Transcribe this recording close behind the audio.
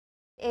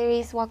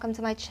Aries, welcome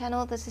to my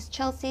channel. This is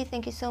Chelsea.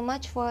 Thank you so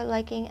much for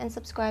liking and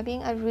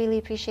subscribing. I really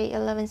appreciate your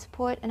love and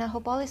support, and I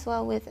hope all is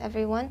well with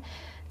everyone.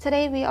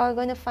 Today we are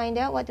going to find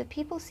out what do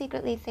people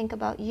secretly think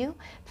about you.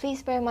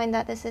 Please bear in mind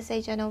that this is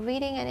a general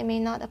reading and it may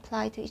not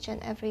apply to each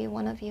and every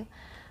one of you.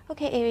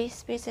 Okay, Aries,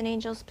 spirits and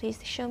angels, please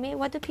show me,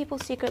 what do people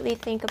secretly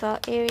think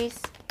about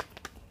Aries?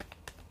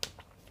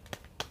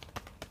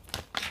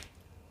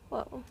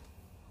 Whoa.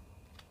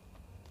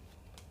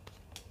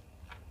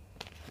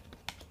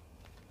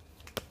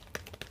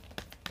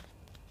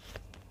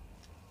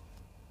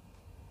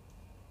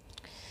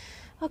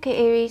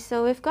 Okay, Aries,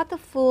 so we've got the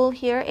Fool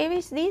here.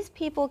 Aries, these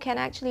people can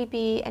actually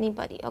be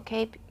anybody,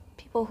 okay?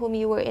 People whom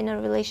you were in a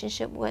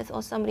relationship with,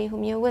 or somebody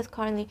whom you're with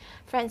currently,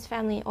 friends,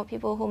 family, or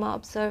people whom are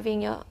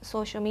observing your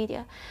social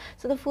media.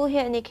 So the Fool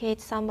here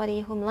indicates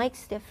somebody whom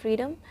likes their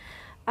freedom,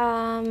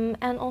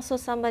 and also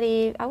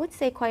somebody, I would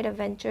say quite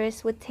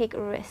adventurous, would take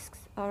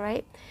risks, all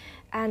right?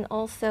 And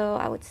also,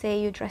 I would say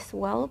you dress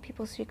well.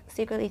 People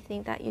secretly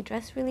think that you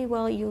dress really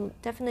well. You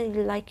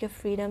definitely like your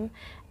freedom.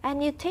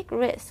 And you take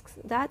risks.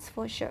 That's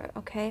for sure,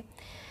 okay?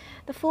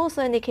 The Fool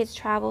also indicates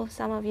travel.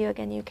 Some of you,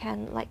 again, you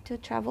can like to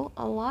travel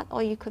a lot.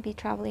 Or you could be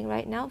traveling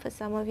right now for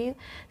some of you.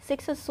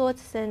 Six of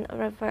Swords is in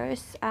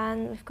reverse.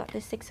 And we've got the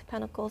Six of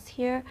Pentacles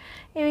here.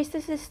 Aries,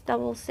 this is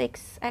double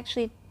six.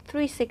 Actually,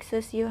 3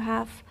 sixes you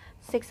have.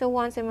 Six of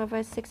Wands in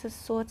reverse, Six of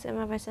Swords in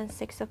reverse, and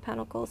Six of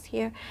Pentacles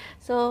here.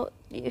 So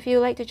if you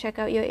like to check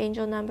out your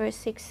angel number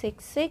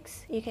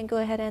 666, you can go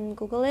ahead and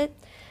Google it.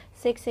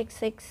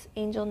 666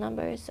 angel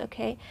numbers,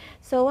 okay?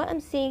 So what I'm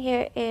seeing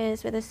here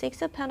is with the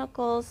Six of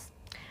Pentacles,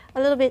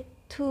 a little bit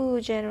too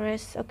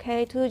generous,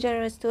 okay? Too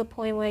generous to a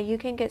point where you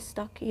can get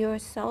stuck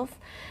yourself,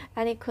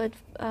 and it could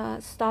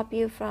stop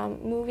you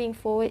from moving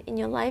forward in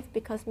your life,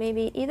 because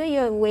maybe either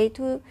you're way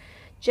too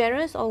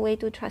generous or way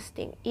too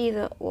trusting,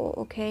 either or,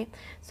 okay?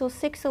 So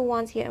Six of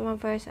Wands here in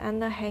reverse,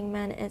 and the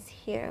Hangman is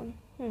here.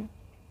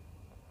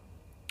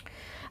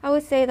 I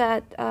would say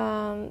that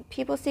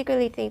people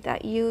secretly think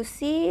that you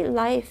see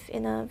life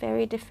in a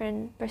very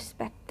different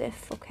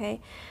perspective, okay?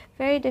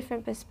 Very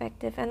different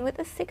perspective. And with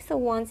the Six of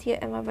Wands here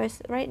in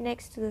reverse, right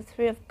next to the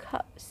Three of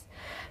Cups,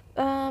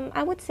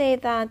 I would say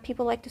that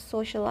people like to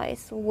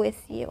socialize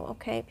with you,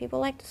 okay? People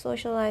like to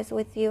socialize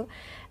with you,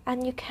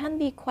 and you can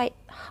be quite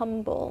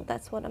humble.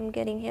 That's what I'm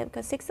getting here,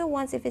 because Six of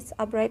Wands, if it's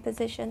upright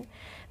position,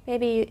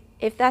 maybe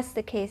if that's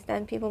the case,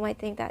 then people might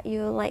think that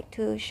you like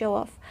to show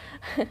off.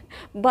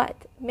 But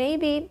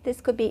maybe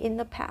this could be in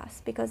the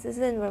past, because this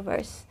is in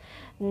reverse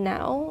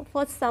now.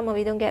 For some of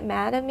you, don't get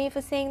mad at me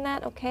for saying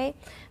that, okay?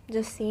 I'm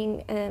just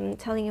seeing,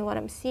 telling you what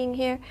I'm seeing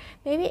here.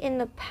 Maybe in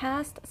the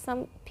past,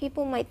 some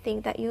people might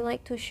think that you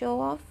like to show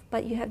off,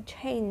 but you have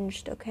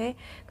changed, okay?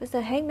 Because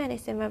the Hangman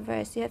is in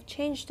reverse. You have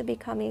changed to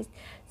becoming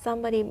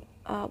somebody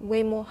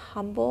way more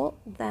humble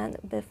than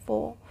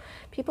before.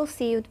 People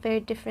see you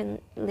very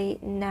differently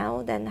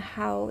now than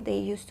how they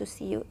used to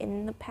see you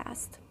in the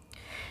past.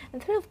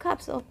 And Three of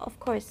Cups, of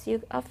course,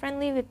 you are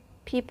friendly with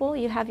people.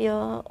 You have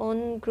your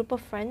own group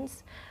of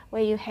friends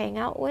where you hang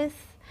out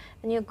with,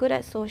 and you're good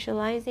at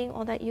socializing,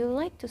 or that you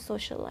like to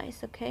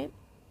socialize, okay?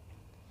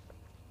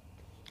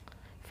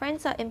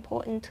 Friends are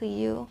important to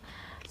you.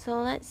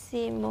 So let's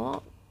see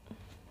more.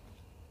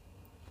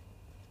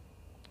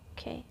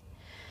 Okay.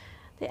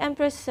 The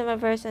Empress is in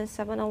reverse, and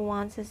Seven of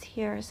Wands is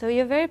here. So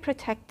you're very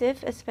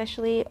protective,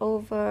 especially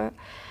over,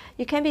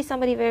 you can be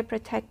somebody very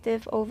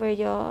protective over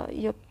your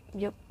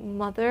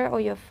mother or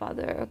your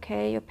father,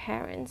 okay? Your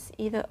parents,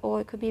 either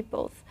or, it could be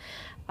both.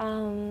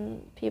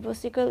 People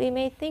secretly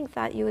may think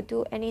that you would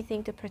do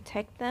anything to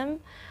protect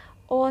them.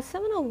 Or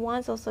Seven of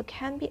Wands also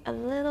can be a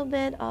little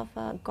bit of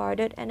a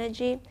guarded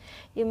energy.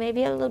 You may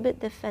be a little bit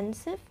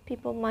defensive.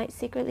 People might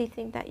secretly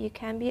think that you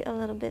can be a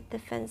little bit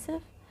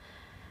defensive.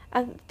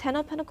 Ten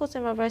of Pentacles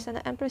in reverse and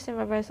the Empress in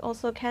reverse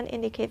also can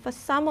indicate, for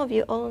some of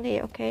you only,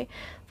 okay?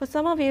 For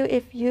some of you,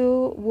 if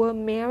you were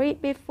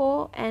married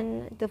before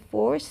and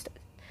divorced,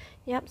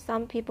 yep,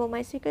 some people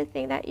might secretly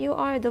think that you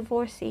are a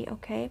divorcee,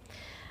 okay?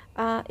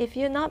 If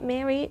you're not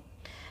married,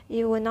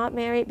 you were not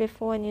married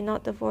before, and you're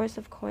not divorced,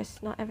 of course,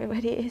 not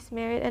everybody is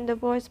married and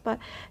divorced, but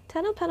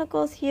Ten of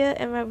Pentacles here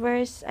in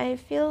reverse, I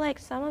feel like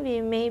some of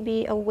you may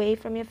be away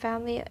from your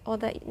family, or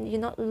that you're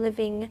not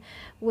living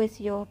with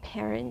your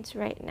parents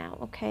right now,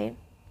 okay?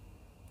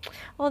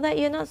 Or that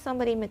you're not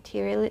somebody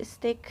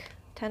materialistic,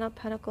 Ten of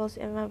Pentacles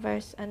in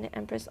reverse and the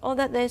Empress, or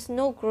that there's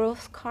no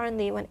growth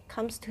currently when it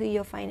comes to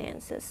your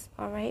finances,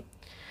 all right?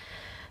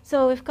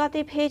 So we've got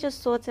the Page of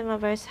Swords in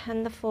reverse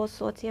and the Four of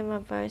Swords in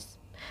reverse.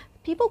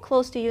 People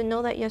close to you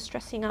know that you're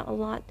stressing out a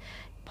lot,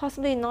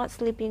 possibly not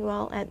sleeping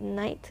well at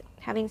night,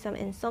 having some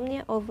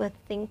insomnia,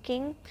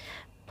 overthinking,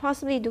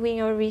 possibly doing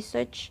your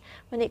research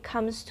when it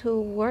comes to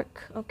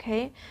work,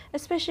 okay?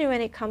 Especially when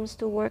it comes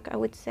to work, I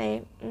would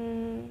say,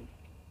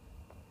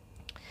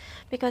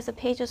 because the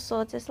Page of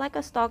Swords is like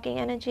a stalking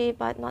energy,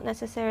 but not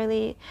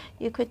necessarily.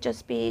 You could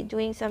just be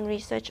doing some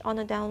research on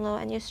a down low,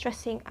 and you're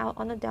stressing out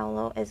on a down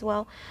low as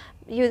well.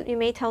 You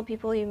may tell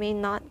people, you may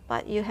not,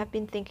 but you have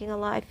been thinking a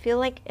lot. I feel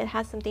like it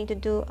has something to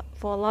do,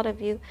 for a lot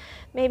of you,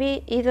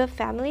 maybe either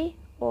family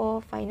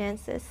or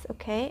finances,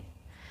 okay?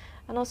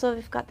 And also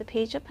we've got the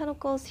Page of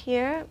Pentacles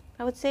here.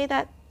 I would say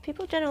that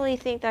people generally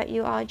think that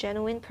you are a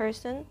genuine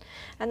person,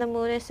 and the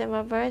Moon is in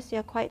reverse.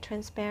 You're quite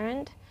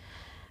transparent,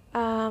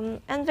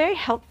 and very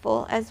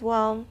helpful as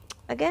well.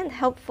 Again,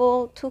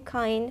 helpful, too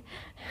kind,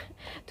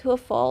 to a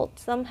fault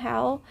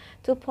somehow,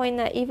 to a point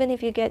that even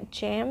if you get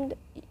jammed,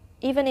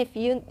 even if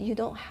you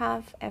don't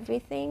have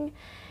everything,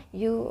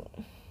 you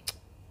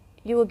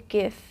will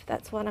give.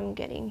 That's what I'm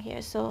getting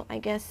here. So I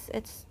guess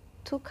it's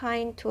too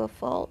kind to a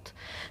fault.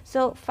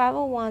 So 5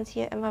 of Wands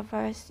here in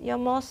reverse. You're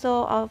more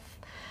so of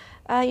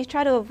you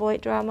try to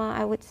avoid drama,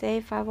 I would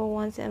say. 5 of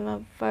Wands in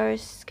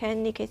reverse can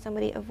indicate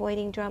somebody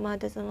avoiding drama,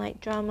 doesn't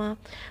like drama,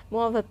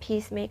 more of a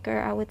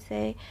peacemaker, I would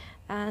say.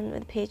 And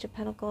with Page of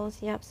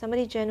Pentacles, yep,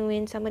 somebody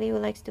genuine, somebody who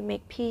likes to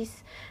make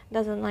peace,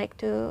 doesn't like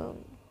to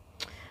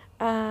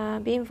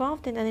be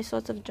involved in any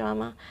sorts of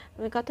drama.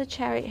 We got the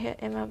Chariot here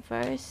in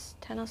reverse,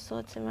 10 of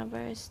Swords in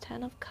reverse,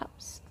 10 of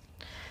Cups.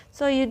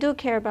 So you do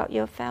care about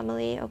your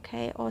family,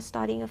 okay, or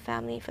starting a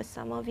family for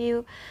some of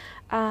you.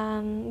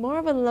 More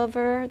of a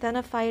lover than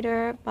a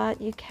fighter, but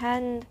you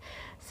can,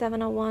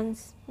 7 of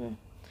Wands,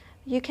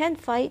 you can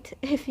fight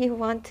if you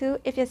want to,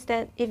 if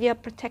you're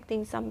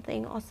protecting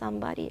something or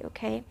somebody,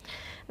 okay?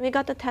 And we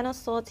got the 10 of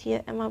Swords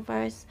here in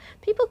reverse.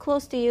 People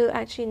close to you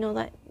actually know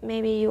that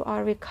maybe you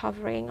are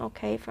recovering,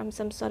 okay, from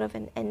some sort of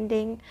an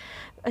ending.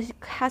 It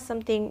has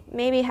something,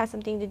 maybe it has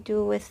something to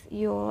do with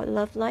your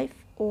love life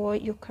or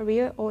your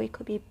career, or it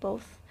could be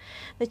both.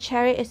 The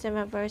Chariot is in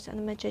reverse and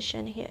the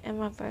Magician here in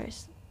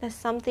reverse. There's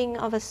something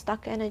of a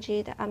stuck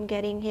energy that I'm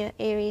getting here,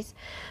 Aries.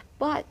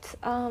 But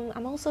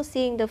I'm also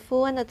seeing the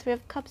Fool and the 3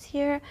 of Cups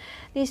here.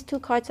 These 2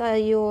 cards are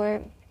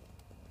your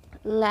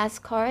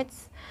last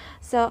cards.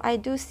 So I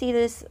do see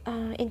this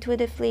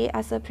intuitively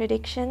as a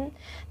prediction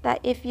that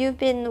if you've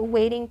been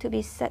waiting to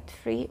be set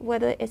free,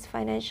 whether it's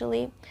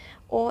financially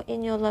or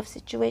in your love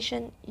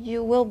situation,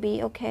 you will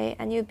be, okay?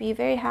 And you'll be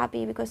very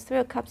happy because 3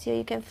 of Cups here,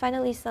 you can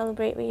finally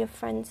celebrate with your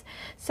friends,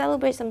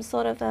 celebrate some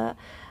sort of a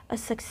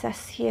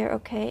success here,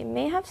 okay? It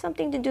may have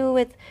something to do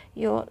with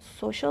your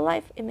social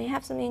life, it may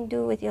have something to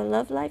do with your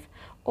love life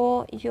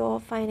or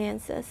your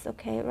finances,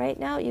 okay? Right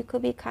now you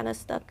could be kind of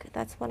stuck.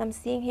 That's what I'm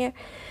seeing here.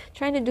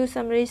 Trying to do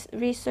some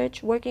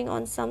research, working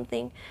on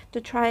something to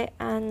try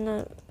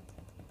and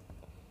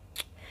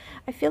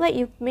I feel like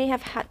you may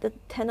have had the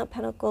 10 of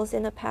Pentacles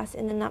in the past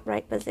in an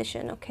upright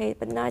position, okay?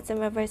 But now it's in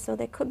reverse, so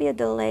there could be a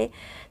delay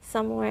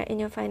somewhere in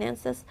your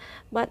finances.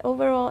 But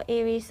overall,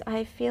 Aries,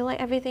 I feel like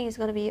everything is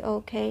going to be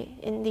okay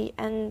in the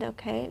end,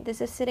 okay?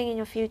 This is sitting in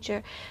your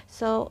future.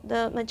 So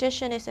the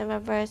Magician is in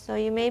reverse, so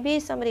you may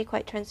be somebody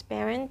quite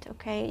transparent,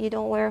 okay? You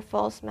don't wear a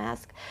false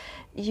mask.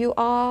 You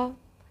are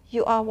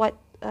what,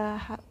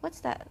 what's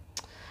that?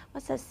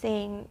 What's that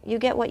saying? You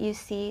get what you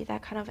see,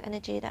 that kind of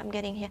energy that I'm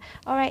getting here.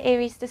 Alright,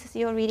 Aries, this is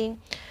your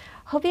reading.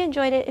 Hope you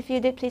enjoyed it. If you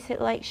did, please hit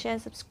like, share,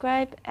 and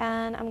subscribe.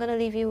 And I'm going to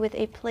leave you with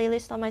a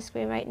playlist on my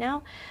screen right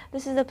now.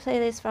 This is the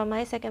playlist from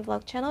my second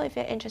vlog channel if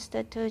you're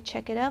interested to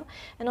check it out.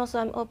 And also,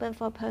 I'm open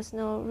for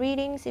personal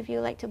readings. If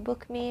you'd like to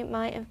book me,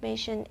 my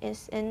information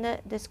is in the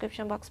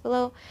description box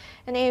below.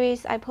 And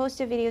Aries, I post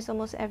your videos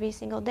almost every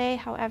single day,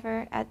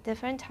 however, at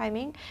different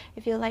timing.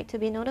 If you'd like to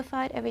be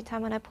notified every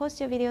time when I post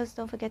your videos,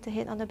 don't forget to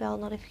hit on the bell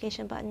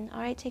notification button.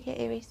 Alright, take care,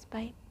 Aries.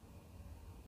 Bye.